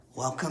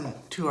Welcome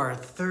to our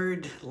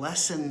third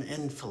lesson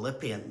in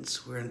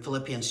Philippians. We're in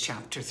Philippians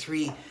chapter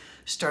 3,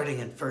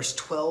 starting at verse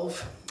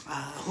 12. I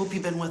hope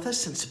you've been with us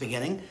since the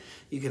beginning.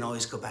 You can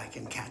always go back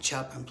and catch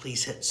up, and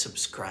please hit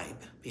subscribe.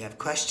 If you have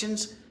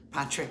questions,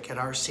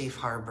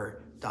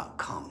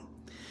 patrick@oursafeharbor.com.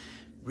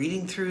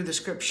 Reading through the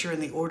scripture in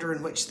the order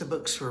in which the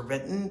books were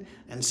written,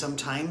 and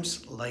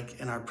sometimes, like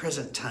in our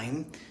present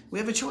time, we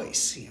have a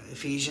choice.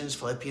 Ephesians,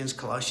 Philippians,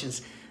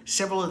 Colossians,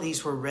 several of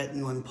these were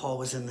written when Paul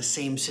was in the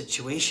same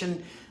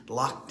situation,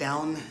 locked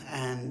down,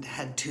 and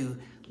had to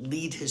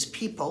lead his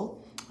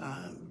people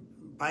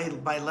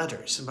by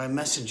letters and by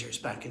messengers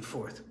back and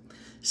forth.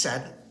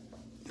 Sad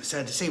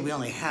to say, we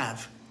only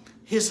have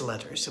his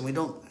letters, and we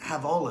don't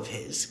have all of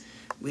his.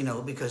 We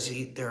know because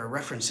there are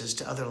references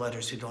to other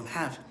letters we don't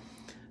have.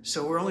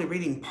 So we're only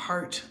reading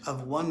part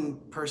of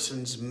one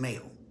person's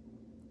mail,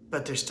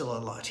 but there's still a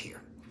lot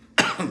here.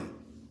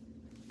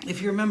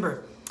 If you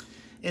remember,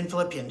 in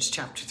Philippians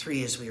chapter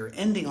 3, as we were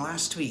ending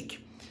last week,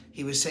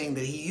 he was saying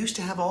that he used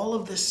to have all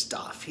of this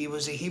stuff. He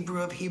was a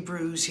Hebrew of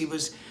Hebrews. He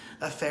was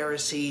a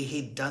Pharisee.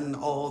 He'd done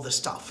all the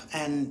stuff,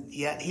 and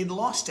yet he'd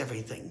lost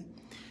everything,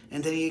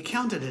 and that he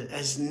accounted it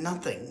as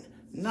nothing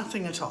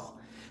at all,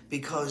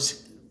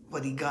 because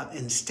what he got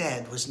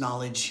instead was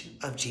knowledge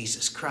of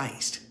Jesus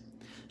Christ.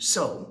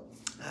 So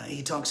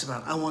he talks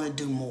about, I want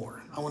to do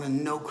more. I want to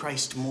know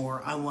Christ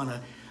more. I want to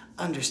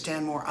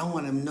understand more. I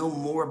want to know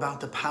more about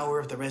the power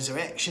of the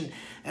resurrection,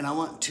 and I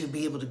want to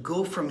be able to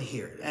go from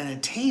here and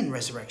attain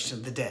resurrection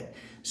of the dead.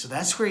 So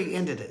that's where he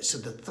ended it. So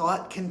the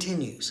thought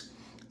continues,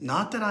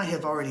 not that I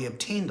have already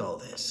obtained all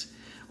this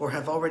or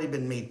have already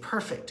been made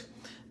perfect,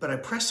 but I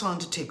press on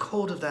to take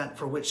hold of that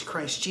for which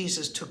Christ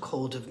Jesus took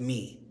hold of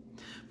me.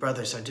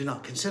 Brothers, I do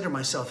not consider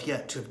myself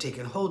yet to have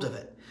taken hold of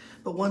it,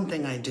 but one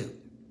thing I do,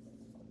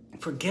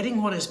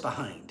 forgetting what is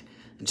behind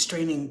and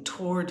straining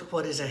toward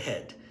what is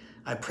ahead,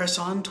 I press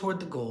on toward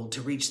the goal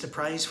to reach the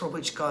prize for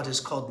which God has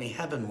called me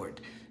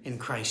heavenward in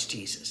Christ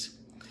Jesus.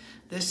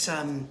 This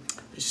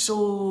is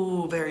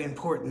so very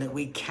important that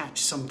we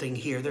catch something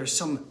here. It's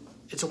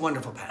a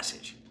wonderful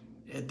passage.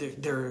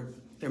 There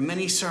are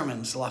many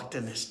sermons locked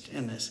in this.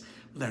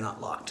 They're not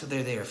locked.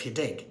 They're there if you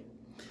dig.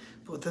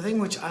 But the thing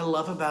which I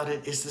love about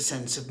it is the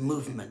sense of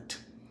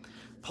movement.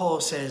 Paul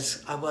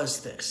says, I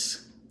was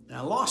this, and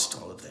I lost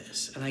all of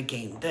this, and I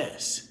gained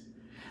this.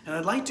 And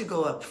I'd like to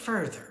go up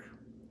further.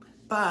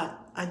 But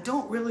I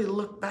don't really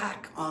look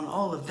back on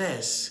all of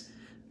this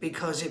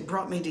because it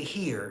brought me to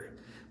here.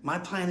 My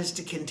plan is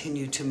to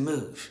continue to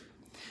move.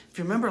 If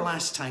you remember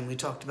last time, we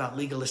talked about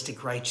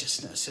legalistic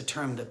righteousness, a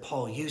term that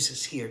Paul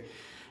uses here,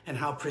 and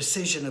how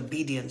precision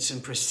obedience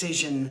and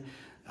precision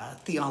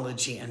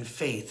theology and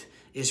faith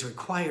is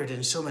required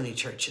in so many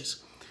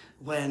churches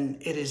when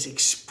it is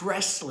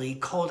expressly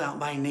called out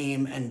by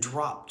name and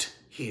dropped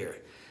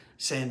here,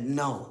 saying,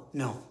 no.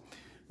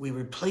 We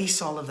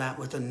replace all of that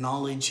with the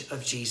knowledge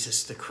of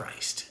Jesus the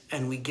Christ.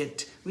 And we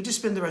just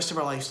spend the rest of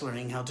our lives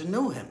learning how to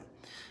know him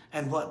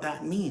and what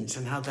that means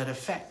and how that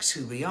affects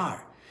who we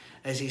are.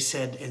 As he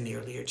said in the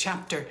earlier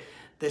chapter,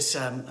 this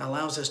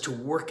allows us to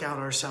work out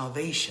our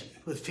salvation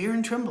with fear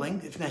and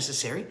trembling, if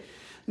necessary.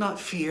 Not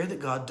fear that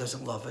God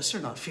doesn't love us, or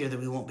not fear that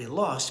we won't be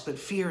lost, but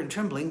fear and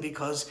trembling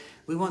because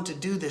we want to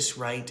do this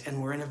right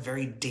and we're in a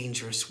very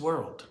dangerous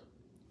world.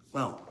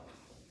 Well,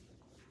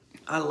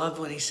 I love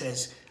what he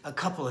says a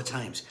couple of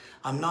times.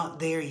 I'm not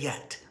there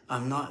yet.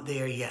 I'm not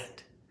there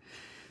yet.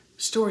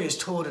 Story is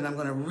told, and I'm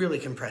going to really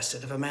compress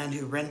it, of a man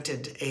who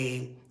rented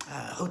a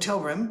hotel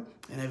room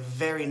in a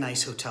very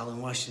nice hotel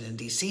in Washington,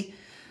 D.C.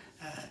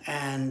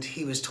 And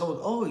he was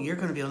told, you're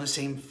going to be on the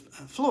same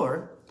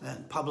floor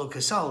that Pablo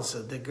Casals,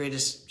 the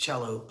greatest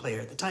cello player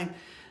at the time,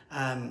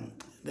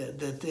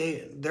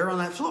 they're on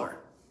that floor.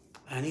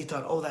 And he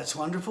thought, that's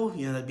wonderful.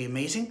 That'd be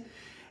amazing.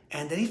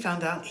 And then he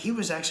found out he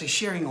was actually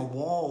sharing a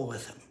wall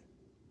with him.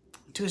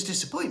 To his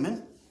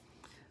disappointment,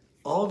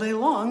 all day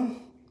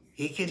long,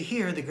 he could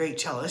hear the great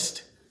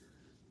cellist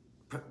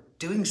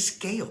doing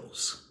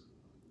scales.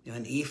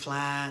 An E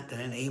flat,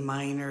 then an A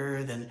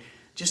minor, then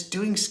just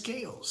doing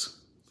scales.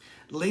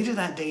 Later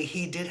that day,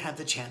 he did have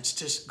the chance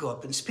to go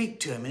up and speak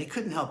to him, and he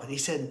couldn't help it. He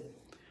said,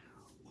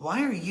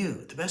 why are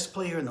you, the best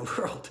player in the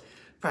world,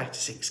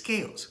 practicing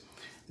scales?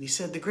 And he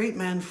said, the great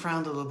man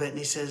frowned a little bit, and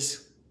he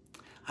says,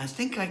 I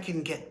think I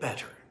can get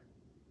better.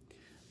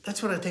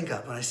 That's what I think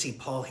of when I see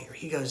Paul here.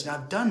 He goes, now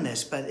I've done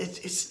this, but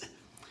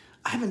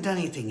I haven't done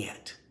anything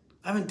yet.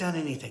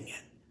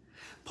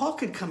 Paul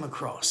could come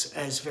across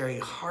as very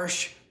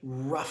harsh,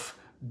 rough,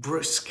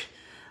 brusque,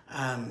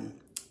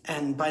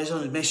 and by his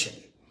own admission.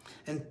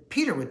 And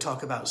Peter would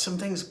talk about some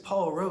things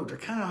Paul wrote are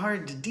kind of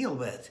hard to deal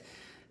with.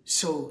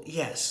 So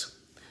yes,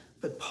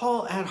 but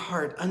Paul at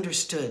heart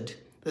understood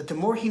that the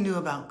more he knew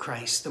about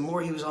Christ, the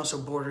more he was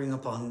also bordering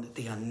upon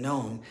the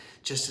unknown.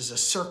 Just as a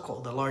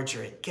circle, the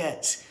larger it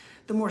gets,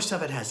 the more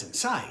stuff it has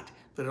inside,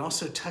 but it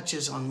also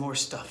touches on more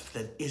stuff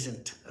that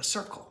isn't a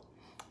circle.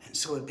 And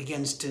so it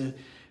begins to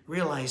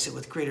realize that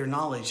with greater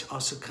knowledge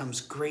also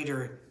comes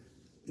greater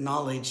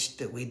knowledge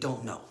that we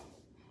don't know,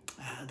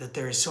 that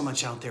there is so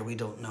much out there we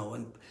don't know.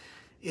 And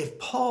if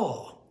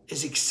Paul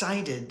is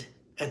excited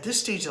at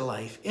this stage of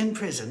life, in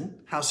prison,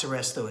 house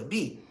arrest though it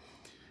be,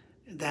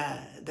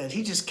 that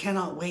he just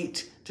cannot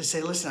wait to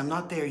say, listen, I'm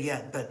not there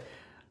yet, but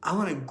I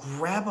want to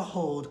grab a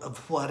hold of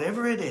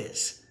whatever it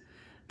is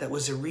that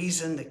was a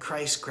reason that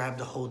Christ grabbed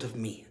a hold of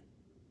me.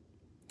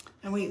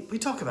 And we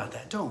talk about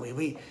that, don't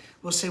we?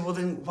 We'll say, well,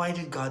 then why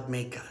did God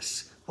make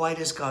us? Why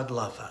does God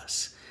love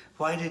us?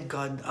 Why did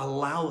God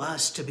allow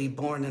us to be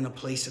born in a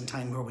place and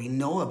time where we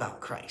know about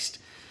Christ?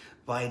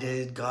 Why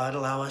did God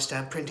allow us to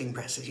have printing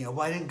presses?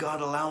 Why did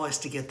God allow us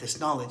to get this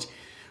knowledge?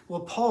 Well,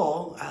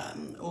 Paul,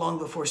 long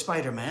before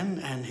Spider-Man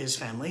and his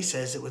family,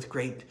 says that with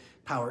great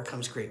power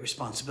comes great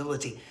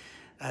responsibility.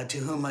 To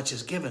whom much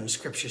is given,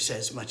 Scripture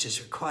says much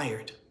is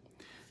required.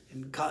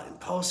 And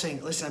Paul's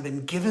saying, listen, I've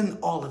been given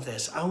all of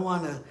this. I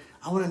want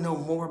to know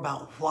more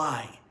about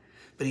why.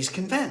 But he's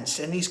convinced,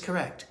 and he's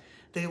correct,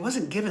 that he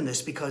wasn't given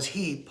this because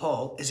he,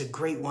 Paul, is a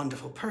great,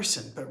 wonderful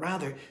person, but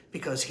rather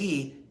because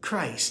he,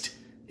 Christ,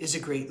 is a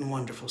great and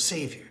wonderful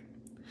Savior.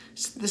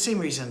 It's the same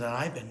reason that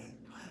I've been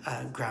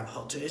grabbed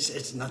hold to.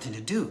 It's nothing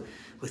to do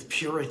with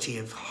purity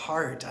of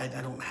heart. I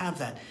don't have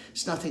that.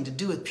 It's nothing to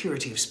do with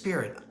purity of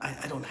spirit.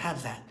 I don't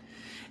have that.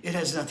 It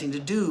has nothing to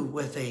do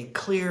with a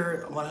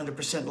clear,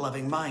 100%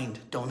 loving mind.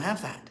 Don't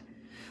have that.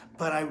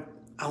 But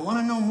I want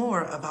to know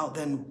more about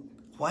then,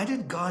 why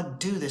did God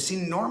do this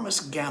enormous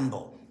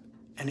gamble?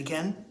 And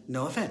again,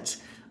 no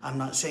offense. I'm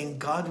not saying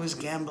God was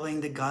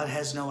gambling, that God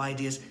has no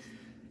ideas.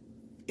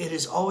 It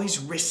is always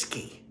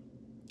risky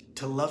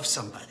to love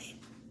somebody.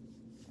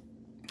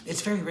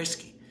 It's very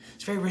risky.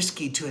 It's very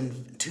risky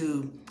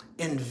to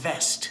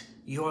invest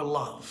your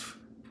love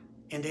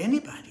into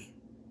anybody.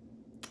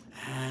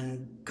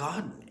 And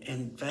God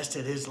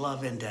invested his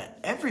love into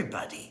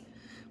everybody.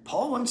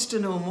 Paul wants to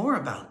know more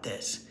about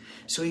this.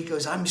 So he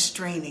goes, I'm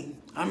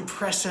straining. I'm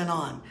pressing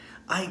on.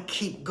 I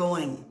keep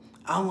going.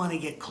 I want to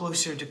get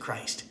closer to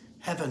Christ,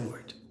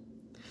 heavenward.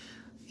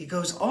 He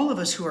goes, all of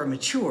us who are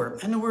mature,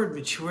 and the word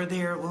mature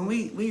there, when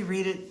we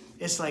read it,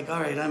 it's like, all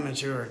right, I'm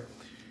mature.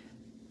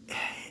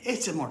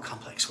 It's a more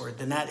complex word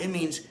than that. It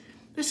means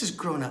this is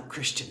grown-up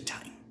Christian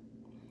time.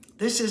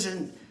 This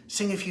isn't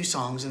sing a few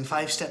songs and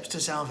 5 steps to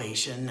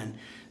salvation and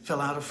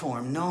fill out a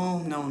form.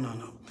 No.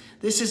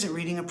 This isn't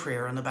reading a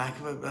prayer on the back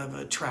of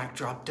a tract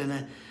dropped in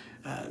a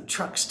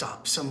truck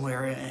stop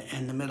somewhere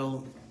in the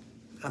middle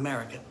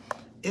America.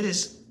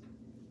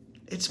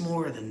 It's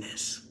more than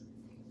this.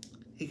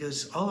 He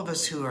goes, all of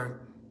us who are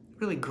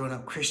really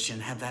grown-up Christian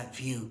have that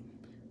view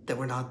that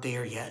we're not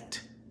there yet,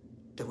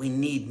 that we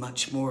need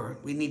much more.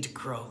 We need to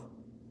grow.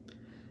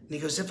 And he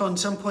goes, if on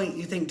some point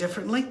you think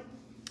differently,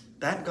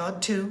 that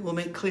God too will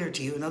make clear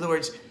to you. In other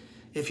words,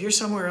 if you're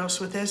somewhere else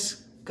with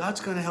this,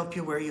 God's going to help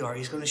you where you are.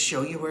 He's going to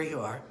show you where you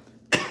are.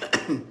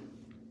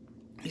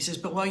 He says,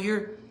 but while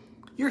you're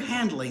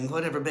handling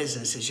whatever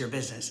business is your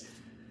business,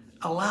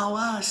 allow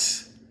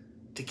us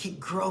to keep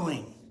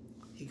growing.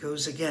 He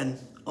goes again,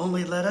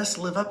 only let us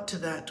live up to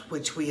that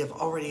which we have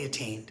already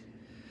attained.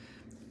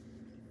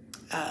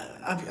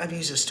 I've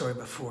used this story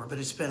before, but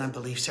it's been, I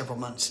believe, several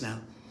months now.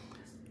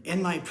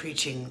 In my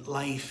preaching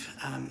life,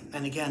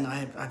 and again,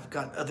 I've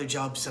got other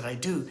jobs that I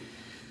do.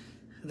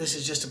 This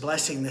is just a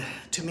blessing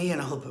to me,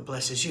 and I hope it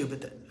blesses you,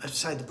 but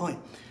aside the point,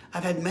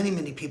 I've had many,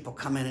 many people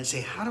come in and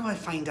say, how do I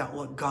find out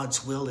what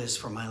God's will is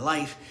for my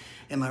life?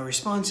 And my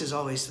response is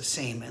always the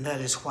same, and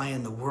that is, why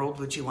in the world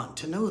would you want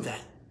to know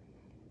that?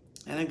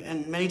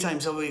 And many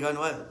times they'll be going,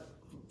 what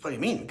do you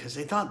mean? Because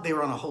they thought they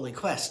were on a holy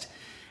quest.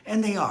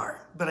 And they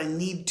are, but I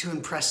need to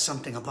impress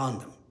something upon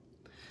them.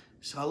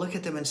 So I look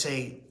at them and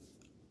say,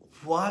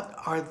 what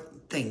are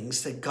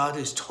things that God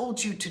has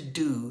told you to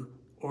do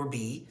or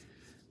be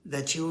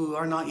that you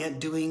are not yet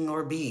doing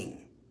or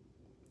being?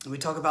 And we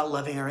talk about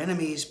loving our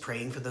enemies,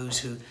 praying for those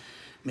who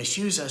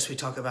misuse us. We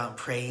talk about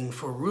praying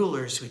for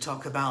rulers. We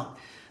talk about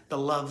the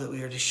love that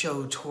we are to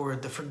show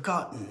toward the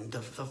forgotten,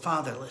 the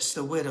fatherless,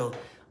 the widow,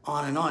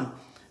 on and on.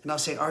 And I'll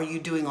say, are you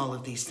doing all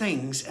of these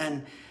things?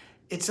 And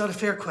it's not a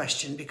fair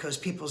question, because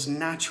people's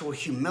natural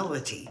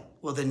humility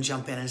will then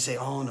jump in and say,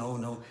 oh,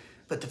 no.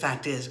 But the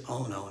fact is,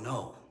 oh,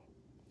 no.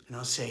 And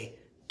I'll say,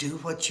 do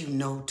what you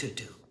know to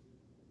do.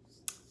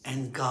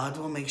 And God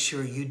will make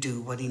sure you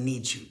do what he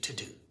needs you to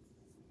do.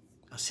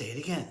 I'll say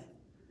it again.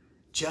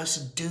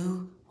 Just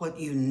do what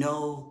you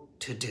know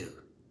to do.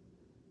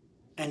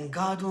 And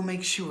God will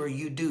make sure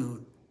you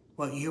do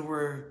what you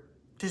were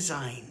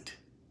designed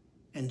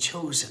and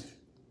chosen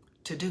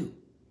to do.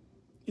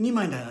 And you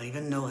might not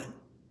even know it.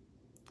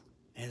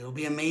 And it'll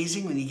be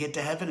amazing when you get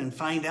to heaven and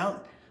find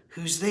out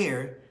who's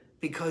there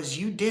because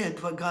you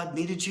did what God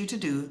needed you to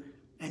do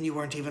and you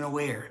weren't even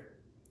aware.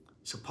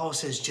 So Paul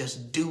says,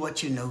 just do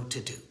what you know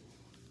to do.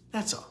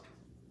 That's all.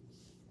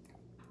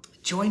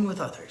 Join with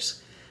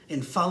others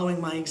in following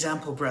my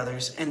example,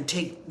 brothers, and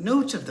take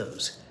note of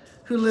those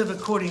who live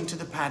according to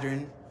the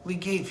pattern we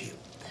gave you.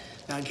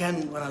 Now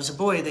again, when I was a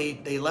boy,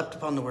 they leapt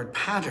upon the word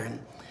pattern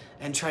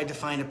and tried to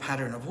find a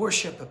pattern of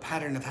worship, a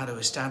pattern of how to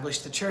establish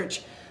the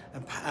church,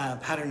 a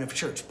pattern of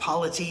church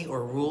polity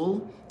or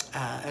rule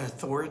and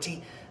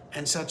authority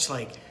and such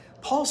like.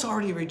 Paul's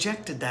already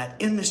rejected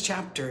that in this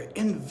chapter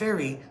in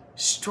very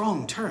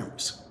strong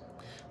terms.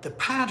 The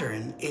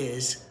pattern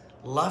is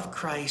love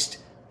Christ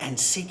and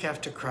seek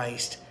after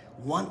Christ,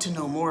 want to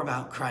know more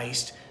about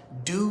Christ,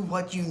 do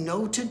what you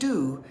know to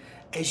do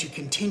as you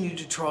continue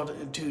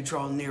to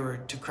draw nearer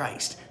to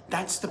Christ.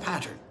 That's the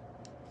pattern.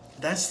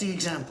 That's the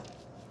example.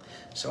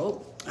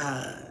 So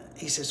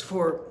he says,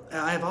 for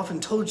I have often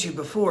told you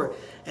before,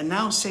 and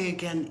now say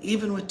again,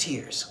 even with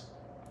tears,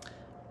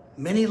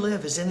 many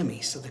live as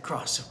enemies of the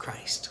cross of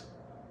Christ.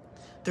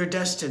 Their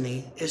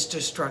destiny is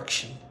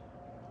destruction.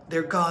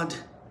 Their God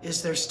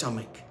is their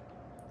stomach,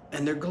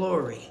 and their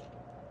glory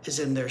is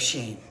in their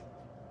shame.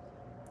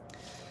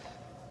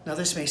 Now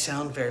this may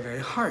sound very, very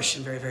harsh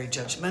and very, very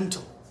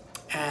judgmental.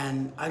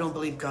 And I don't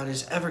believe God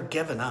has ever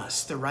given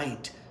us the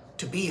right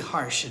to be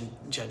harsh and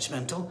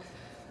judgmental.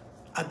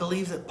 I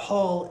believe that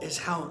Paul is,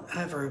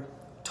 however,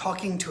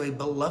 talking to a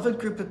beloved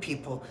group of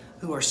people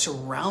who are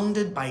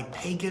surrounded by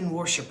pagan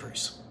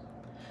worshipers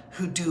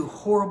who do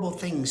horrible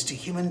things to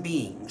human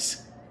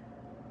beings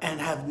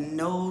and have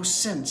no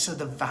sense of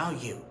the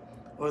value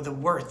or the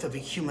worth of a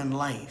human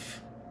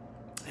life.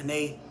 And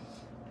they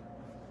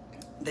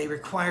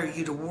require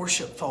you to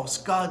worship false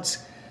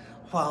gods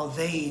while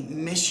they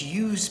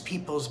misuse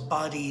people's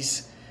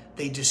bodies,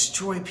 they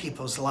destroy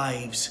people's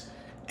lives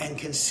and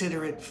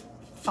consider it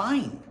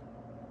fine.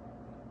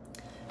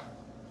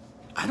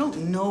 I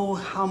don't know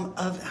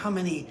how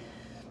many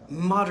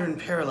modern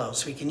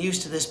parallels we can use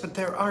to this, but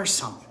there are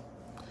some.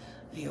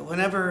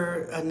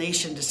 Whenever a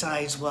nation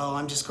decides, well,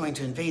 I'm just going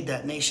to invade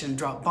that nation and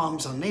drop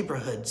bombs on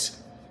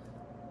neighborhoods,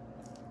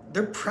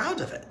 they're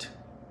proud of it.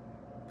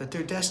 But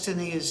their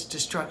destiny is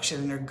destruction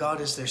and their God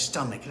is their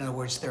stomach. In other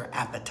words, their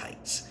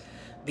appetites.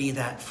 Be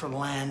that for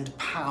land,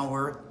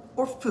 power,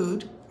 or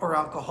food, or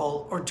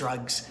alcohol, or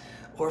drugs,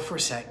 or for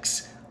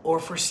sex, or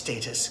for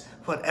status,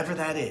 whatever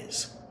that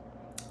is.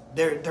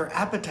 Their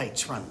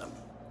appetites run them.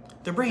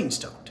 Their brains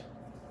don't.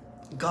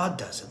 God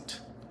doesn't.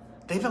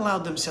 They've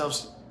allowed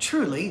themselves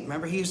truly,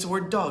 remember he used the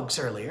word dogs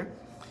earlier,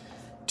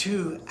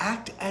 to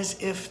act as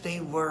if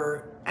they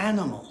were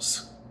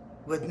animals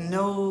with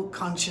no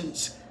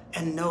conscience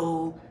and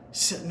no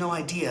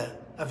idea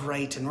of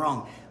right and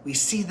wrong. We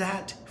see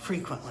that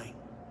frequently.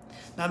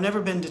 Now, I've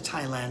never been to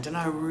Thailand, and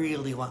I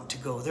really want to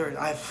go there.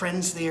 I have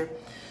friends there,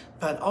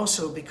 but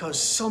also because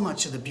so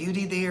much of the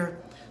beauty there,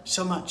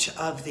 so much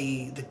of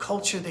the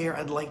culture there,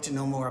 I'd like to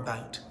know more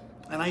about.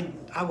 And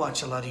I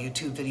watch a lot of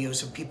YouTube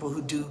videos of people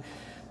who do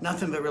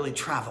nothing but really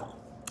travel.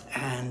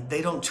 And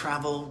they don't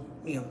travel,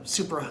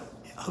 super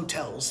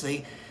hotels.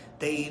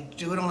 They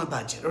do it on a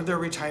budget, or they're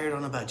retired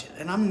on a budget.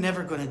 And I'm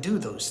never going to do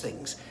those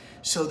things.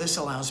 So this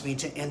allows me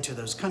to enter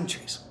those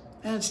countries.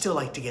 And I'd still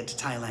like to get to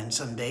Thailand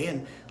someday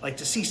and like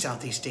to see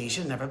Southeast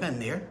Asia. Never been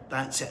there.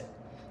 That's it.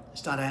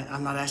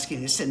 I'm not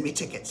asking you to send me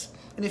tickets.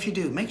 And if you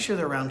do, make sure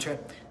they're round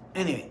trip.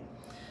 Anyway,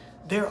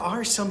 there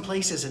are some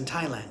places in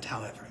Thailand,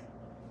 however,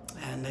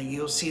 and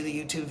you'll see the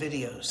YouTube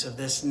videos of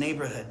this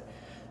neighborhood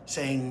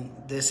saying,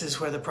 this is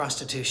where the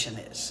prostitution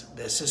is.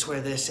 This is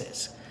where this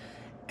is.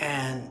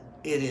 And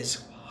it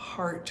is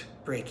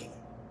heartbreaking.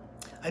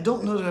 I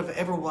don't know that I've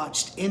ever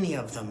watched any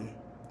of them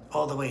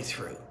all the way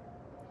through,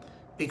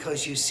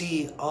 because you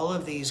see all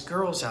of these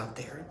girls out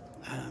there,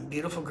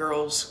 beautiful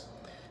girls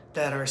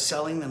that are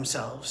selling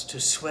themselves to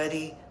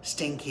sweaty,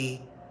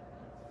 stinky,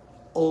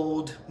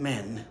 old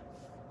men,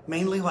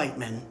 mainly white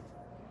men,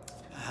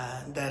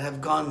 that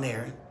have gone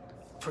there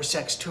for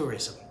sex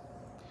tourism.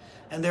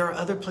 And there are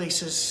other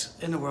places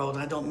in the world,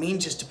 and I don't mean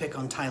just to pick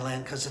on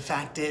Thailand, because the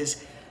fact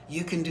is,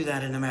 you can do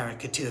that in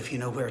America too if you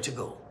know where to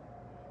go.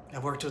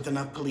 I've worked with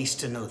enough police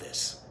to know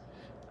this.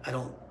 I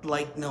don't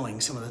like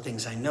knowing some of the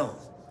things I know.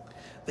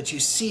 But you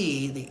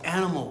see the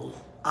animal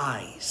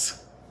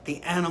eyes,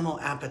 the animal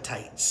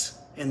appetites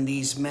in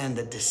these men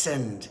that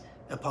descend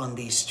upon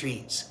these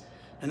streets.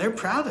 And they're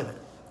proud of it.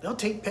 They'll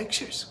take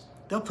pictures.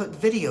 They'll put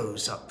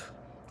videos up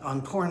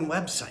on porn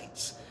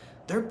websites.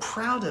 They're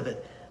proud of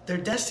it. Their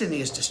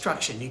destiny is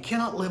destruction. You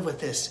cannot live with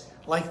this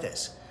like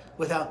this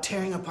without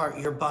tearing apart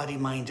your body,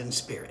 mind, and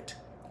spirit.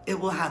 It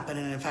will happen,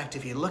 and in fact,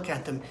 if you look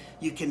at them,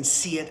 you can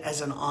see it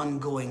as an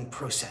ongoing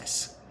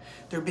process.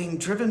 They're being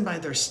driven by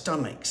their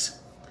stomachs,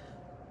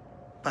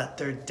 but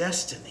their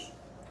destiny,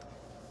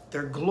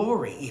 their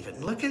glory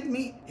even, look at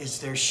me,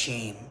 is their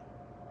shame.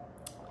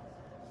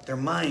 Their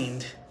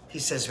mind, he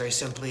says very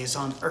simply, is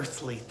on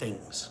earthly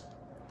things.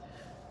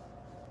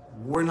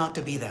 We're not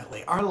to be that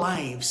way. Our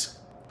lives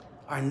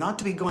are not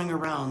to be going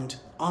around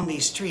on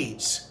these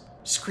streets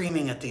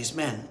screaming at these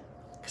men,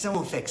 because that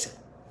won't fix it.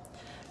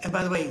 And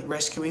by the way,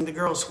 rescuing the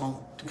girls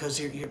won't, because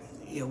you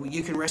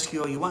can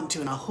rescue all you want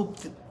to, and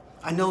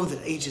I know that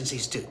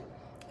agencies do,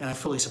 and I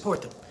fully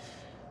support them.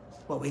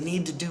 What we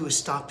need to do is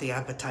stop the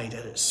appetite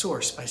at its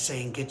source by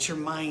saying, get your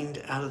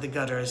mind out of the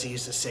gutter, as he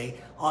used to say,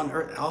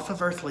 off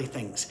of earthly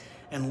things,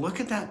 and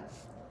look at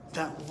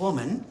that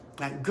woman,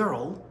 that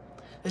girl,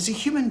 as a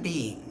human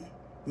being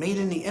made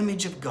in the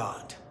image of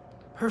God.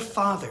 Her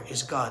father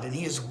is God, and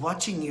he is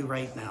watching you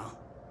right now.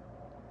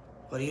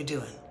 What are you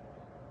doing?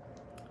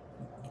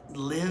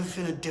 live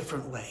in a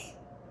different way.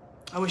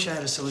 I wish I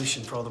had a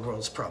solution for all the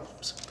world's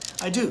problems.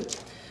 I do,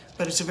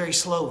 but it's a very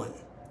slow one.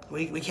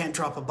 We can't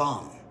drop a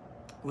bomb.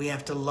 We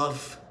have to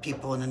love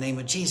people in the name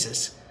of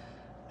Jesus,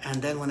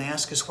 and then when they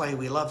ask us why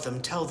we love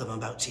them, tell them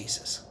about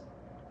Jesus.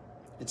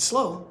 It's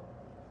slow,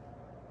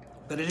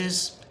 but it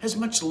has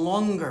much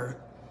longer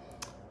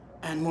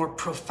and more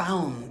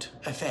profound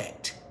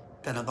effect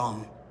than a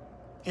bomb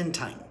in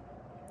time.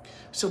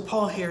 So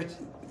Paul here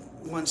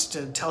wants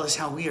to tell us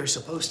how we are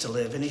supposed to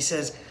live, and he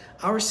says,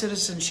 our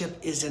citizenship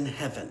is in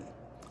heaven.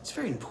 It's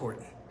very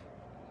important.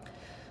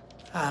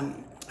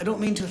 I don't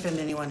mean to offend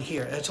anyone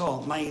here at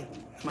all.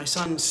 My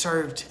son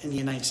served in the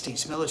United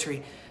States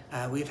military.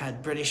 We've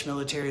had British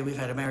military, we've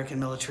had American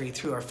military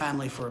through our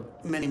family for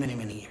many, many,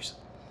 many years.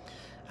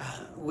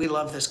 We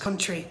love this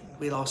country.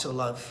 We also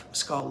love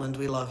Scotland.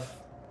 We love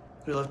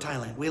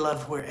Thailand. We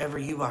love wherever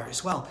you are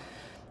as well,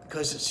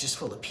 because it's just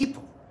full of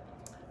people.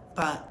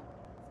 But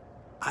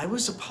I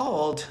was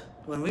appalled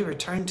when we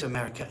returned to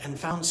America and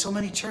found so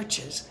many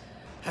churches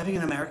having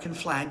an American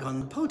flag on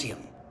the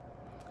podium.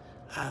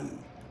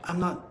 I'm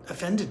not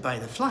offended by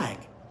the flag,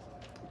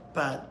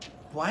 but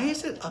why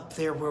is it up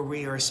there where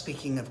we are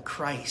speaking of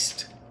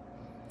Christ?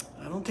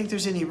 I don't think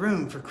there's any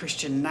room for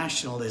Christian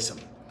nationalism,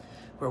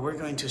 where we're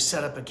going to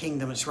set up a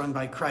kingdom that's run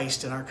by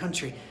Christ in our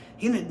country.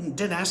 He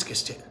didn't ask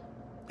us to.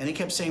 And he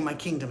kept saying, my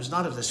kingdom is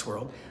not of this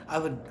world. I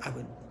would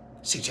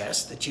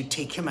suggest that you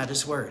take him at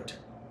his word.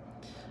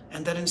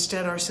 And that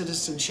instead our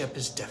citizenship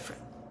is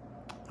different.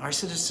 Our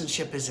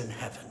citizenship is in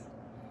heaven.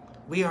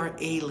 We are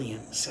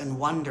aliens and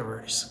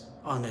wanderers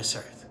on this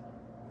earth.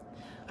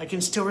 I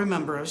can still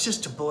remember, I was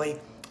just a boy,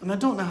 and I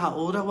don't know how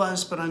old I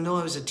was, but I know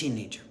I was a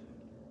teenager.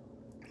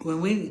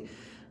 When we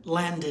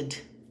landed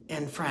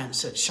in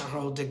France at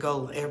Charles de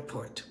Gaulle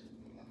Airport,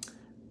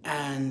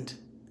 and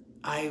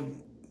I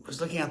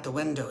was looking out the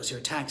windows, you're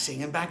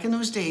taxiing, and back in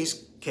those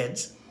days,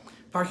 kids,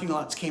 parking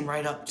lots came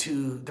right up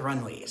to the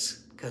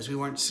runways, because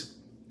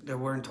there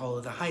weren't all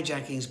of the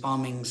hijackings,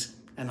 bombings,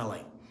 and the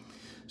like.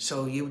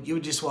 So you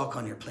would just walk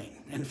on your plane.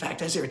 In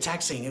fact, as they were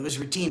taxiing, it was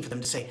routine for them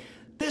to say,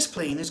 this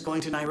plane is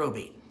going to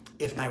Nairobi.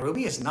 If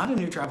Nairobi is not in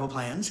your travel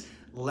plans,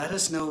 let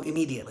us know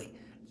immediately.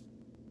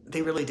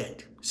 They really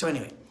did. So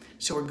anyway,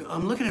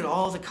 I'm looking at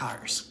all the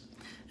cars.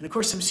 And of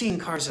course, I'm seeing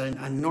cars that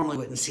I normally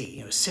wouldn't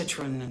see.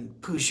 Citroen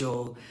and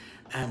Peugeot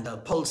and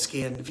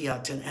Polski and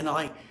Fiat and the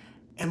like.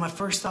 And my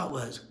first thought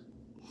was,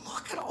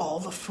 look at all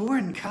the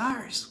foreign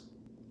cars.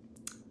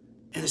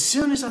 And as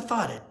soon as I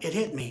thought it, it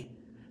hit me.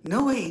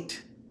 No,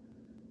 wait.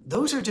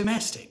 Those are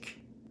domestic.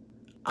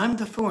 I'm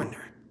the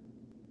foreigner.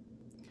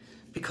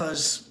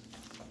 Because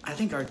I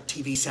think our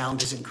TV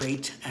sound isn't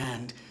great,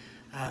 and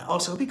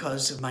also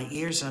because of my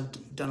ears, I've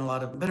been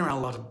around a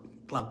lot of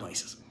loud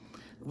noises.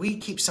 We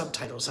keep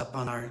subtitles up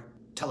on our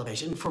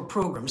television for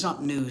programs,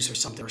 not news or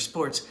something or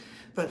sports,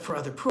 but for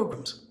other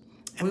programs.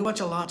 And we watch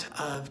a lot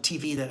of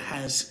TV that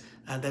has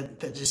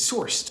that is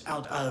sourced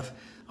out of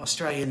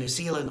Australia, New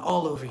Zealand,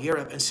 all over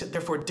Europe, and so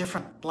therefore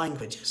different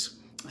languages.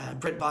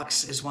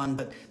 BritBox is one,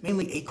 but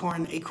mainly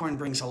Acorn. Acorn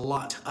brings a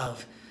lot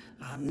of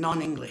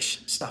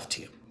non-English stuff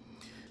to you.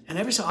 And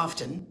every so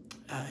often,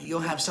 you'll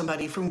have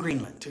somebody from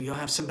Greenland, or you'll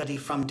have somebody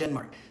from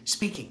Denmark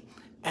speaking,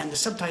 and the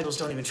subtitles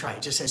don't even try.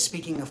 It just says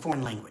speaking a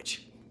foreign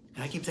language.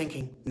 And I keep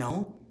thinking,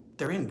 no,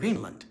 they're in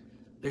Greenland.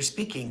 They're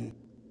speaking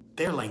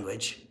their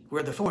language.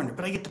 We're the foreigner,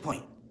 but I get the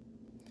point.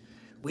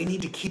 We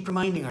need to keep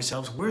reminding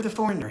ourselves, we're the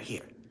foreigner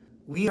here.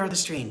 We are the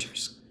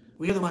strangers.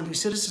 We are the one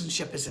whose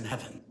citizenship is in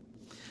heaven.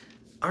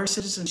 Our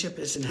citizenship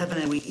is in heaven,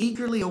 and we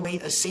eagerly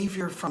await a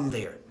Savior from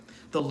there,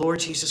 the Lord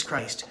Jesus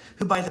Christ,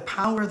 who by the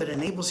power that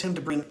enables him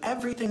to bring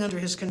everything under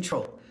his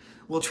control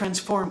will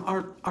transform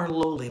our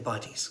lowly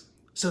bodies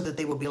so that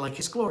they will be like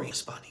his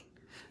glorious body.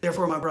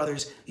 Therefore, my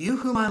brothers, you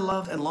whom I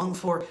love and long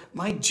for,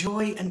 my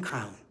joy and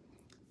crown,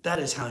 that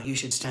is how you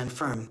should stand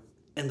firm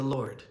in the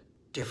Lord,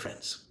 dear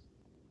friends.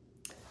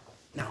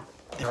 Now,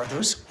 there are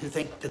those who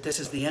think that this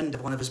is the end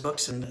of one of his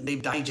books and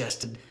they've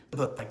digested the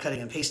book by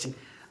cutting and pasting.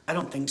 I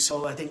don't think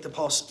so. I think that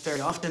Paul very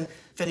often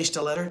finished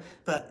a letter,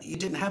 but you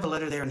didn't have a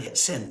letter there and hit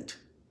send.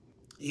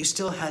 You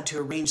still had to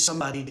arrange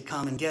somebody to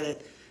come and get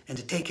it and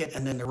to take it,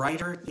 and then the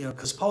writer,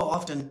 because Paul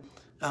often,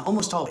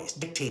 almost always,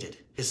 dictated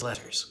his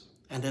letters,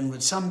 and then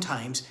would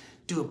sometimes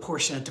do a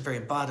portion at the very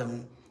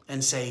bottom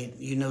and say,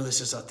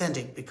 this is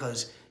authentic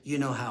because you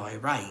know how I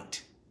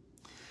write.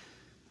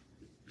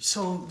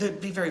 So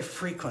that'd be very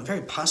frequent,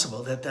 very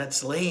possible that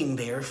that's laying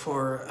there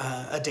for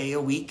a day,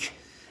 a week,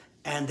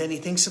 and then he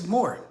thinks of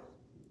more.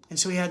 And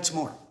so he adds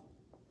more.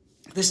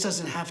 This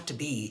doesn't have to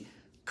be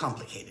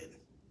complicated.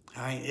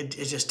 All right, it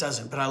just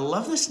doesn't. But I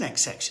love this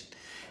next section.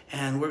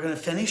 And we're going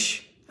to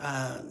finish,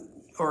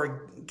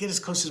 or get as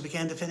close as we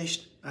can to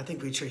finished. I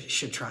think we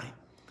should try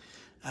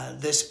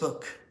this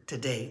book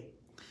today.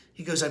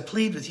 He goes, I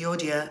plead with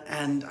Euodia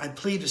and I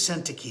plead with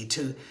Syntyche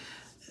to,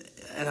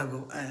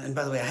 and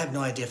by the way, I have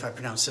no idea if I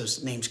pronounce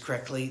those names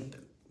correctly.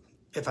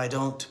 If I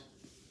don't,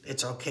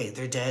 it's okay.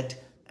 They're dead,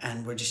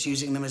 and we're just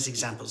using them as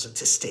examples at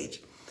this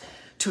stage.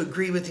 To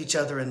agree with each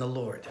other in the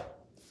Lord.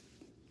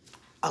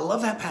 I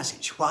love that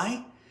passage.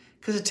 Why?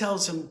 because it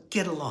tells them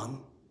get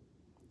along,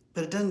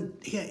 but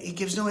it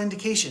gives no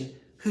indication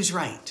who's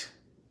right.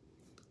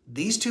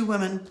 These two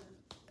women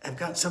have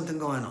got something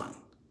going on,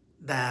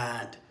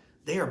 that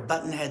they are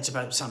button heads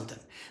about something.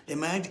 They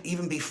might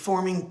even be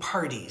forming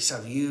parties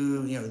of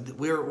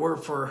we're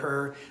for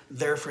her,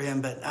 they're for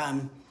him, but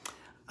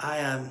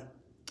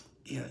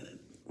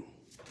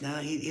no,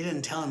 he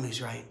didn't tell him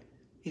who's right.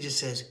 He just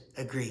says,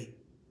 agree.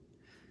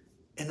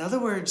 In other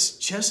words,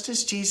 just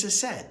as Jesus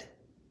said,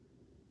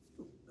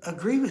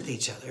 agree with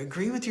each other.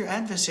 Agree with your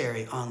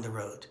adversary on the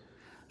road.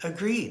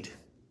 Agreed.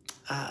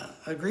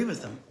 Agree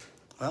with them.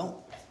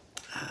 Well,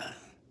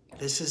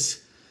 this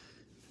is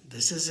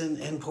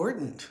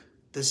important.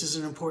 This is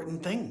an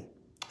important thing.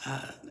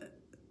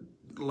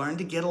 Learn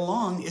to get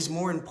along is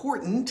more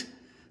important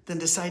than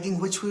deciding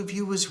which of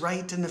you was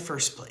right in the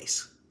first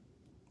place.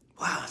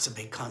 Wow, that's a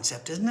big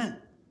concept, isn't it?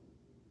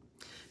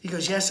 He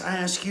goes, yes, I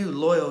ask you,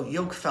 loyal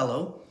yoke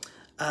fellow.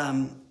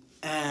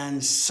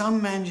 And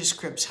some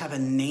manuscripts have a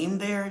name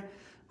there,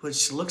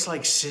 which looks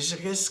like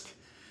Sisyphus,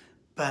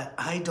 but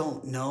I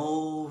don't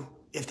know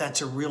if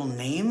that's a real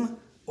name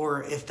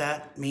or if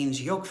that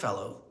means yoke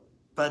fellow,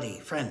 buddy,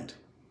 friend.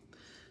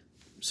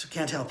 So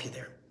can't help you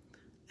there.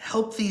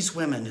 Help these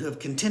women who have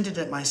contended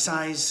at my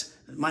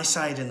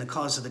side in the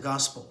cause of the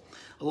gospel,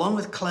 along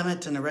with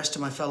Clement and the rest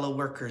of my fellow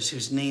workers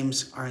whose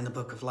names are in the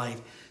book of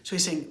life. So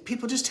he's saying,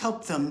 people, just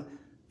help them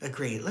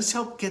agree. Let's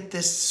help get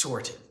this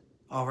sorted.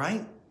 All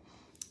right?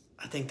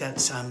 I think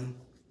that's a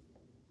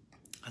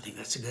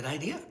good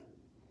idea.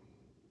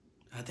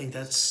 I think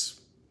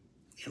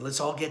let's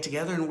all get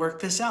together and work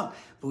this out.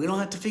 But we don't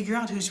have to figure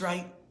out who's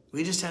right.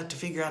 We just have to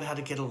figure out how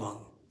to get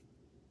along.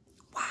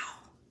 Wow.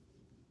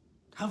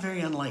 How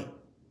very unlike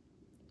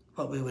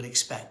what we would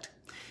expect.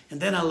 And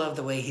then I love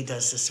the way he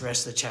does this the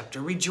rest of the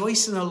chapter.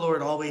 Rejoice in the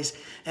Lord always.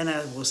 And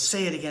I will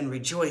say it again,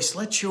 rejoice.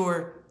 Let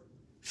your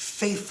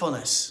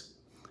faithfulness,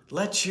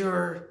 let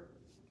your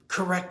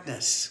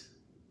correctness,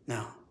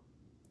 now,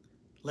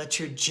 let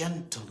your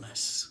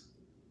gentleness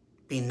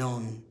be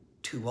known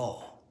to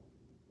all.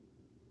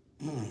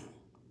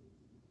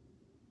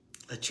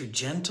 Let your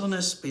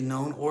gentleness be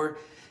known, or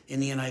in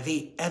the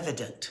NIV,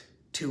 evident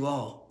to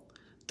all.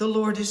 The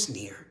Lord is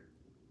near.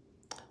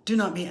 Do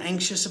not be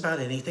anxious about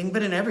anything,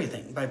 but in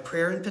everything, by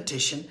prayer and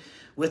petition,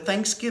 with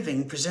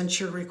thanksgiving, present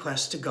your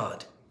requests to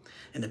God.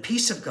 And the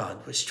peace of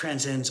God, which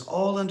transcends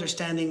all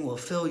understanding, will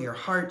fill your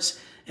hearts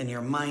and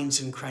your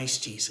minds in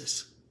Christ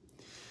Jesus.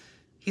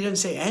 He doesn't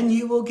say, and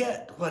you will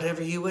get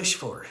whatever you wish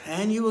for,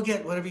 and you will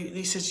get whatever you...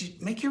 He says,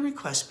 make your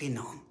requests be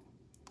known,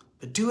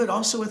 but do it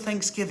also with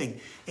thanksgiving.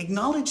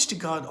 Acknowledge to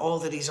God all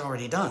that he's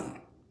already done.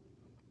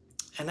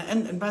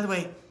 And by the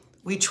way,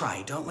 we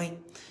try, don't we?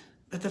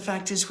 But the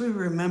fact is, we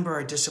remember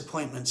our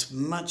disappointments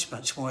much,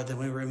 much more than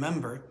we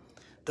remember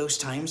those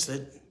times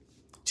that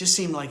just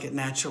seemed like it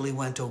naturally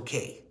went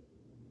okay.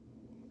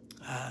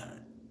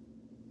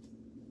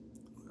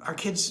 Our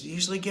kids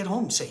usually get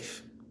home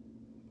safe.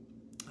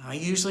 I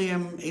usually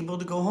am able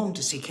to go home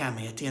to see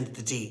Cammie at the end of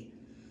the day.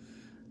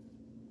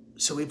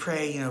 So we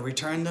pray,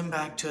 return them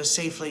back to us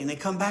safely, and they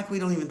come back, we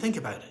don't even think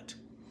about it.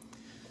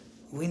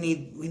 We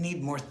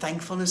need more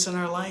thankfulness in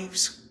our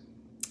lives.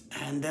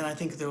 And then I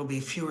think there will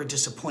be fewer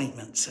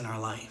disappointments in our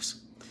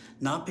lives.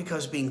 Not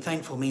because being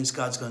thankful means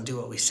God's going to do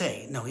what we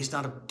say. No, he's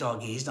not a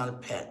doggy. He's not a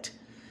pet.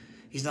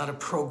 He's not a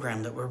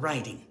program that we're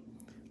writing.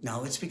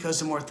 No, it's because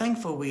the more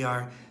thankful we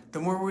are, the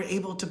more we're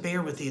able to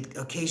bear with the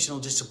occasional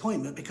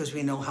disappointment because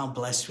we know how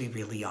blessed we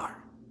really are.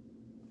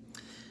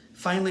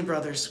 Finally,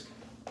 brothers,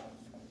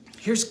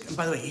 here's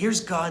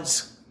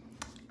God's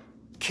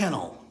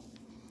kennel.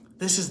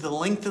 This is the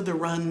length of the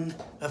run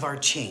of our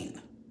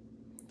chain.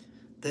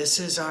 This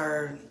is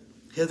our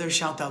hither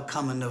shalt thou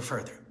come and no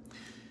further.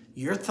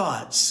 Your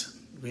thoughts,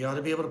 we ought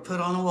to be able to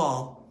put on a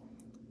wall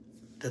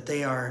that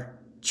they are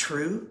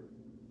true,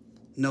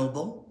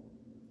 noble,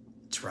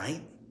 it's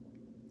right,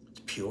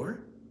 it's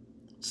pure,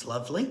 it's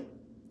lovely,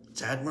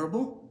 it's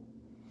admirable.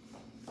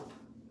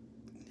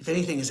 If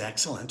anything is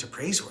excellent or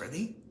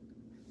praiseworthy,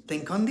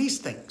 think on these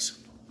things.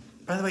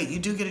 By the way, you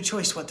do get a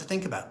choice what to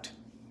think about.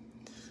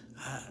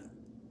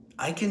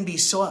 I can be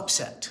so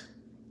upset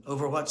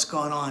over what's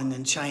gone on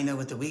in China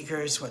with the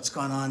Uyghurs, what's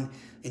gone on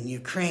in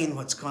Ukraine,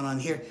 what's gone on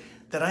here,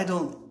 that I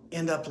don't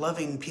end up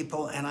loving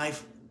people, and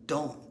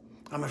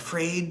I'm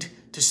afraid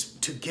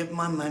to give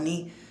my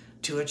money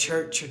to a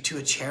church or to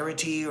a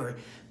charity or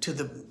to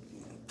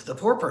the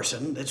poor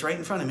person that's right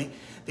in front of me,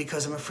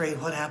 because I'm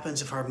afraid what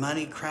happens if our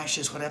money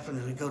crashes, what happens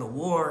if we go to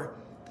war.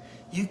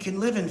 You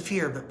can live in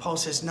fear, but Paul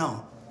says,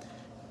 no,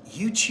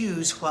 you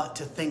choose what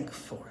to think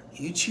for.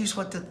 You choose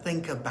what to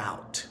think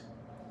about.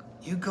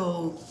 You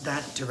go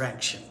that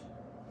direction.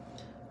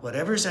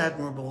 Whatever's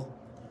admirable,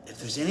 if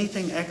there's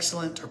anything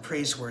excellent or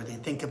praiseworthy,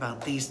 think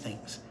about these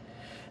things.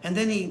 And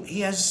then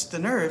he has the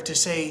nerve to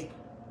say,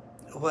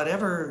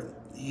 whatever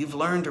you've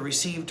learned or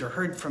received or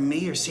heard from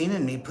me or seen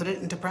in me, put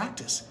it into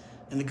practice,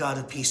 and the God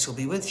of peace will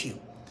be with you.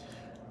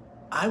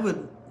 I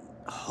would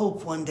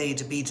hope one day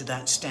to be to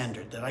that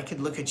standard, that I could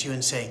look at you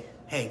and say,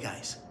 hey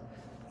guys,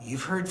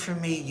 You've heard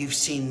from me, you've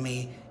seen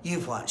me,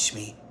 you've watched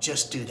me,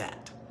 just do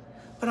that.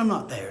 But I'm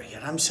not there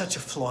yet. I'm such a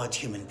flawed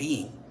human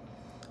being.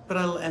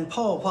 And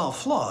Paul, while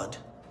flawed,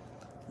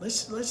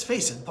 let's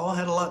face it, Paul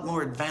had a lot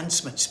more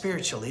advancement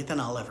spiritually than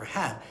I'll ever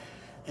have.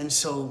 And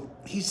so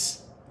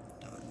he's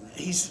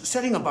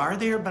setting a bar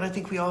there, but I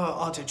think we all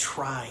ought to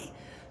try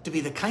to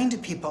be the kind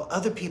of people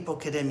other people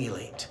could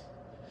emulate,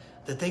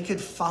 that they could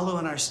follow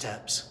in our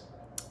steps,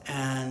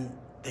 and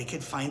they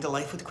could find a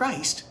life with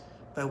Christ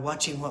by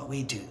watching what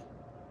we do.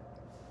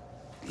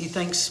 He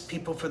thanks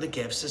people for the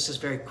gifts. This is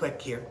very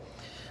quick here.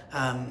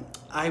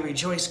 I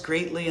rejoice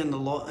greatly in the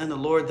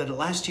Lord that at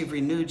last you've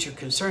renewed your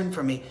concern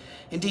for me.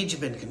 Indeed,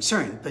 you've been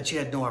concerned, but you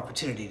had no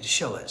opportunity to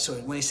show it. So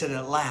when he said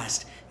at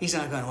last, he's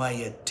not going, well,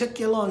 it took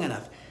you long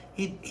enough.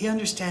 He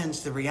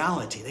understands the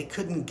reality. They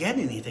couldn't get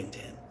anything to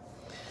him.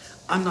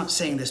 I'm not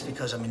saying this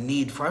because I'm in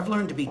need, for I've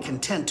learned to be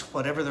content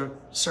whatever the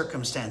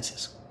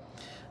circumstances.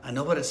 I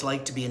know what it's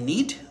like to be in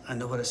need. I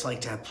know what it's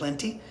like to have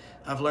plenty.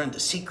 I've learned the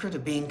secret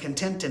of being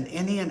content in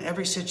any and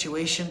every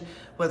situation,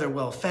 whether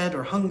well-fed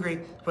or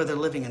hungry, whether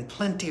living in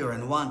plenty or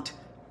in want.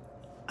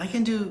 I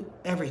can do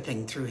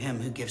everything through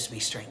him who gives me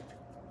strength.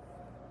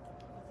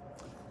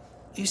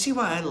 You see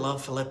why I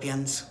love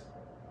Philippians?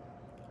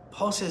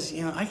 Paul says,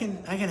 I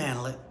can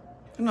handle it.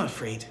 I'm not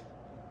afraid.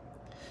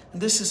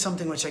 And this is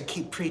something which I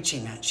keep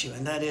preaching at you,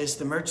 and that is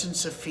the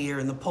merchants of fear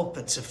and the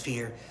pulpits of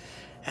fear,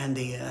 and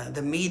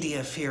the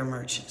media fear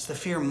merchants, the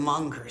fear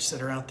mongers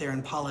that are out there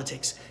in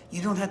politics.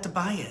 You don't have to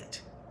buy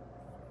it.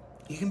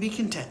 You can be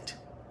content.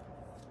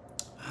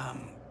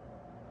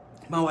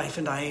 My wife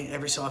and I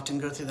every so often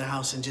go through the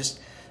house and just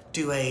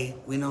do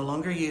we no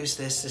longer use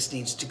this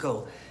needs to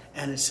go.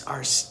 And it's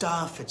our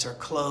stuff, it's our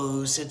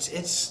clothes,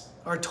 it's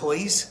our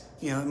toys.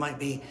 It might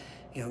be,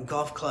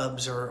 golf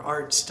clubs or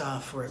art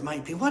stuff, or it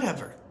might be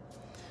whatever.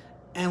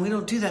 And we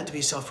don't do that to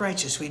be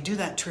self-righteous. We do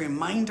that to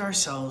remind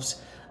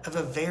ourselves of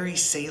a very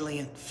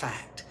salient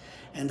fact,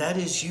 and that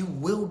is you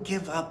will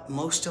give up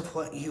most of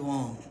what you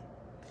own,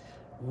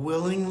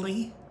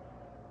 willingly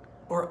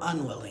or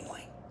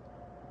unwillingly.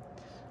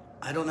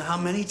 I don't know how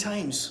many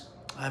times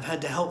I've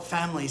had to help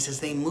families as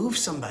they move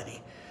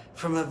somebody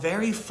from a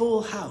very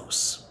full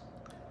house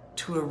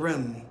to a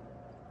room,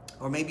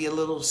 or maybe a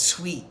little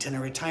suite in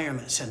a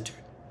retirement center.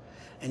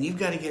 And you've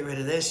got to get rid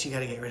of this, you got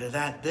to get rid of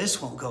that,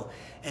 this won't go.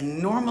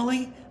 And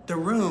normally the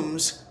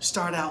rooms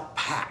start out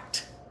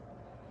packed.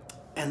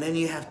 And then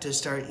you have to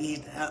start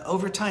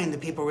over time, the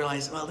people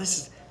realize, well,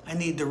 I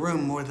need the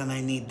room more than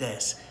I need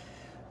this.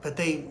 But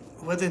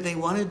whether they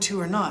wanted to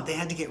or not, they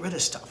had to get rid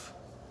of stuff.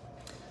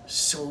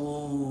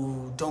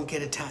 So don't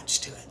get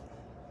attached to it.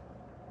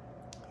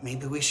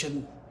 Maybe we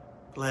should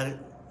let it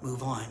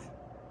move on.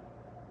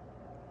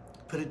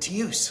 Put it to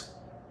use.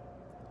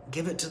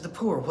 Give it to the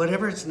poor,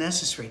 whatever is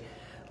necessary.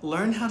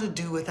 Learn how to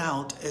do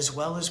without as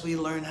well as we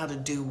learn how to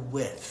do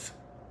with.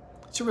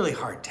 It's a really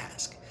hard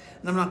task.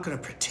 And I'm not going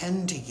to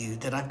pretend to you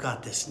that I've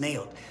got this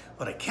nailed.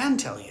 What I can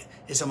tell you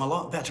is I'm a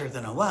lot better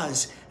than I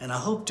was, and I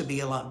hope to be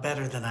a lot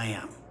better than I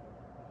am.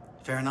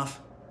 Fair enough?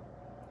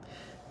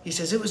 He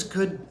says, it was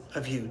good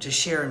of you to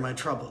share in my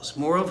troubles.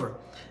 Moreover,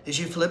 as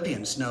you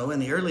Philippians know, in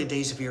the early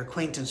days of your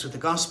acquaintance with the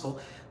gospel,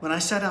 when I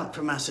set out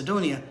from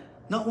Macedonia,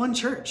 not one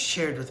church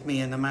shared with me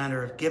in the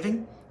matter of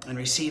giving and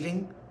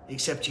receiving,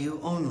 except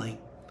you only.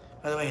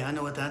 By the way, I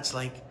know what that's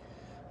like.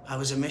 I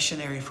was a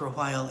missionary for a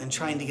while and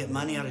trying to get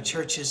money out of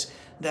churches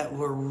that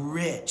were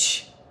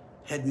rich,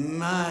 had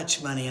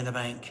much money in the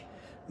bank,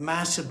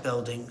 massive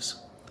buildings.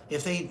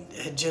 If they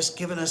had just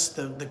given us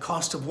the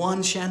cost of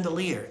one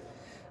chandelier,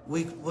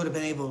 we would have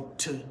been able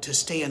to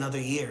stay another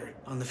year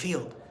on the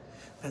field.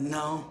 But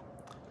no,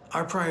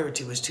 our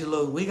priority was too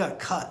low. We got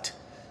cut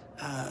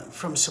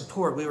from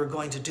support. We were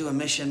going to do a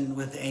mission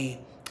with a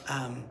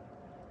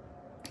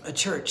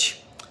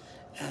church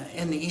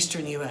in the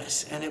eastern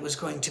U.S., and it was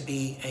going to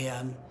be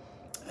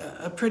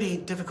a pretty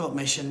difficult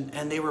mission,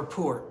 and they were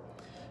poor.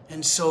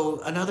 And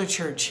so another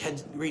church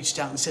had reached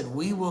out and said,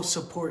 we will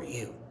support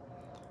you,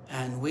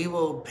 and we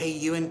will pay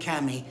you and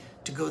Cammie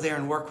to go there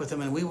and work with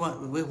them, and we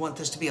want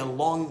this to be a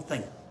long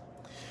thing.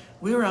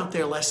 We were out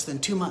there less than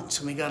 2 months,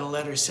 and we got a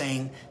letter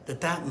saying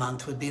that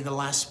month would be the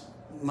last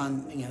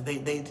month. They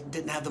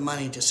didn't have the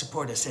money to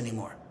support us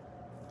anymore.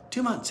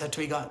 2 months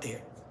after we got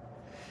there.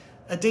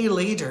 A day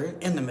later,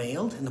 in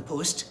the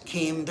post,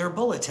 came their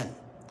bulletin,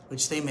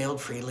 which they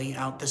mailed freely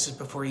out. This is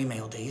before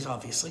email days,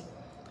 obviously.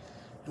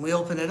 And we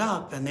opened it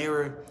up, and they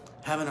were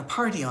having a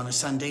party on a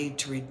Sunday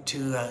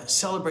to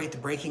celebrate the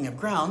breaking of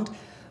ground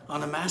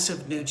on a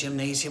massive new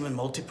gymnasium and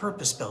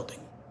multi-purpose building.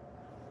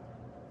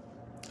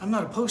 I'm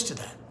not opposed to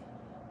that.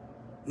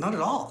 Not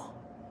at all.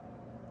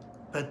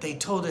 But they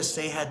told us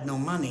they had no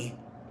money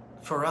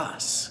for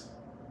us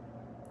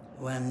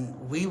when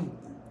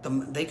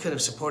they could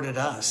have supported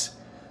us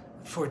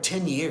for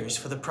 10 years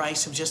for the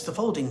price of just the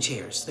folding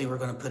chairs they were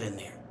going to put in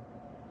there.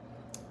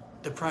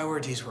 The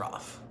priorities were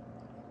off.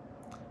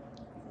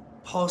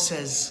 Paul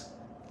says,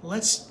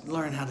 let's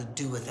learn how to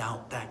do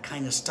without that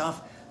kind of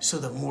stuff so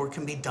that more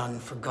can be done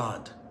for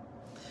God.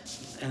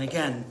 And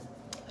again,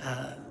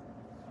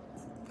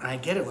 I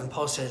get it when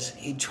Paul says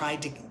he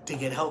tried to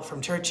get help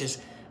from churches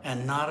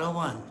and not a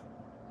one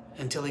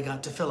until he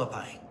got to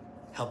Philippi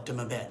helped him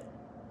a bit.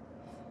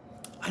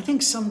 I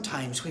think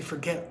sometimes we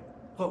forget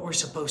what we're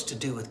supposed to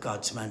do with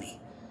God's money.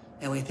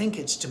 And we think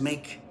it's to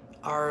make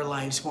our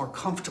lives more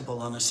comfortable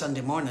on a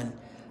Sunday morning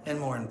and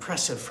more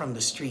impressive from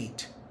the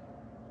street.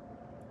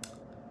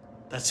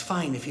 That's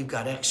fine if you've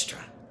got extra.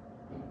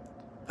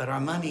 But our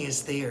money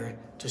is there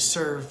to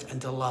serve and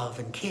to love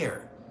and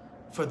care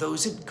for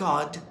those that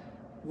God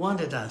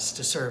wanted us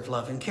to serve,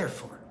 love, and care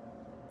for.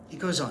 He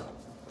goes on.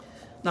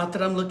 Not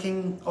that I'm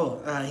looking,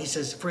 he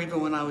says, for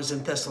even when I was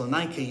in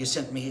Thessalonica, you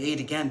sent me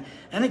aid again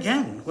and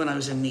again when I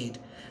was in need.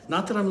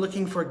 Not that I'm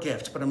looking for a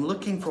gift, but I'm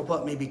looking for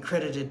what may be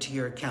credited to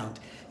your account.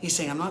 He's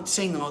saying, I'm not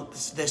saying all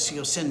this,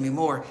 you'll send me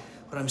more.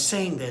 What I'm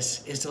saying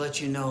this is to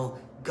let you know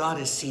God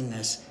has seen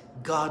this.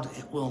 God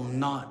will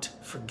not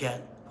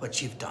forget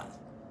what you've done.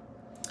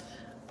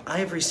 I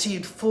have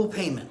received full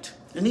payment,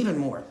 and even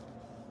more.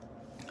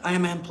 I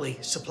am amply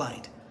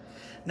supplied.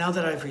 Now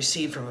that I've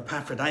received from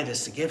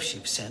Epaphroditus the gifts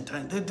you've sent,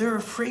 they're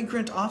a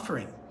fragrant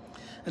offering,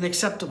 an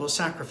acceptable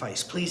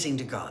sacrifice, pleasing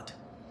to God.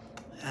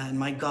 And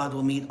my God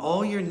will meet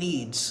all your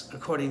needs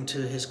according to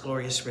his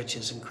glorious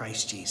riches in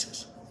Christ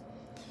Jesus.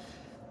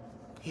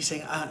 He's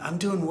saying, I'm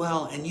doing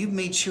well, and you've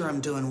made sure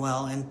I'm doing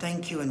well, and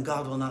thank you, and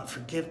God will not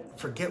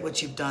forget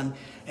what you've done.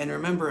 And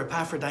remember,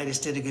 Epaphroditus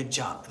did a good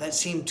job. That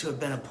seemed to have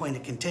been a point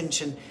of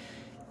contention,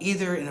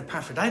 either in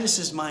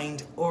Epaphroditus'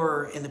 mind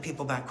or in the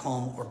people back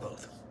home, or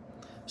both.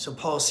 So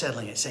Paul's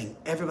settling it, saying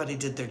everybody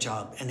did their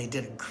job, and they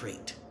did it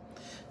great.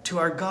 To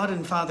our God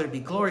and Father be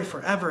glory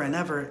forever and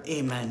ever.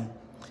 Amen.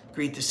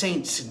 Greet the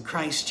saints in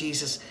Christ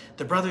Jesus.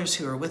 The brothers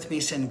who are with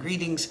me send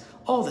greetings.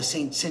 All the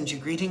saints send you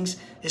greetings,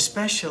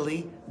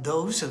 especially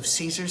those of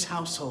Caesar's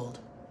household.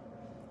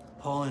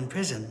 Paul in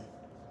prison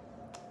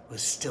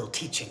was still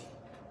teaching.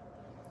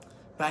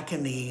 Back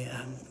in the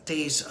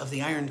days of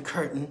the Iron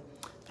Curtain,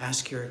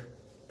 ask your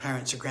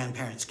parents or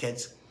grandparents,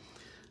 kids,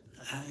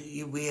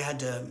 we had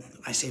to,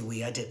 I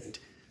didn't.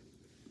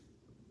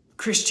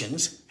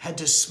 Christians had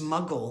to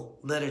smuggle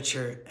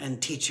literature and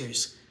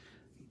teachers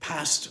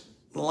past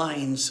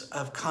lines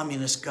of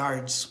communist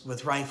guards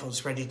with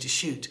rifles ready to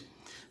shoot.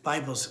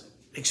 Bibles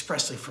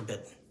expressly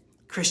forbidden.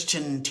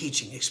 Christian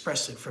teaching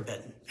expressly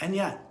forbidden. And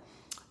yet,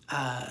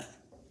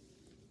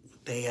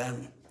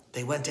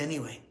 they went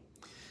anyway.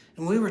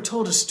 And we were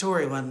told a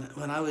story when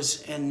I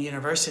was in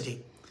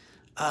university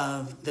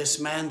of this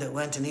man that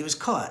went and he was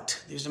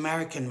caught. He was an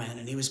American man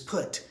and he was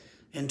put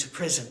into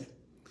prison.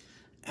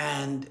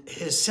 And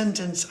his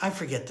sentence, I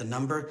forget the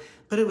number,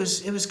 but it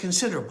was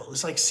considerable. It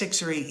was like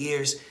 6 or 8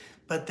 years,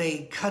 but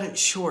they cut it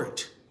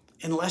short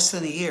in less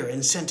than a year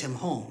and sent him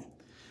home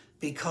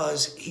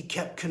because he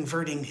kept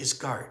converting his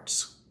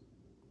guards.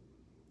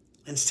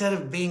 Instead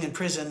of being in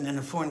prison in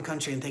a foreign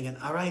country and thinking,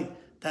 all right,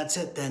 that's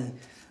it then.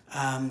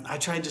 I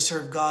tried to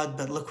serve God,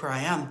 but look where I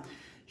am.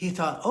 He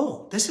thought,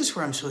 oh, this is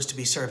where I'm supposed to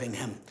be serving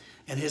him.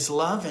 And his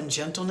love and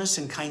gentleness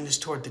and kindness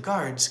toward the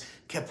guards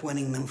kept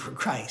winning them for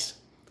Christ.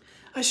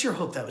 I sure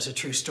hope that was a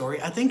true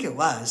story. I think it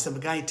was. The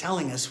guy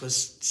telling us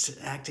was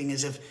acting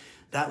as if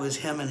that was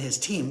him and his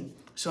team.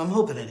 So I'm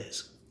hoping it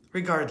is.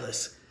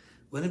 Regardless,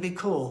 wouldn't it be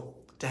cool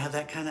to have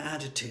that kind of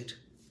attitude?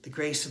 The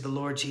grace of the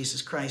Lord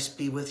Jesus Christ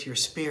be with your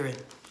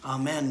spirit.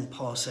 Amen,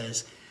 Paul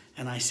says.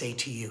 And I say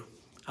to you,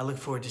 I look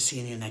forward to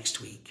seeing you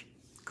next week.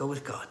 Go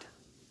with God.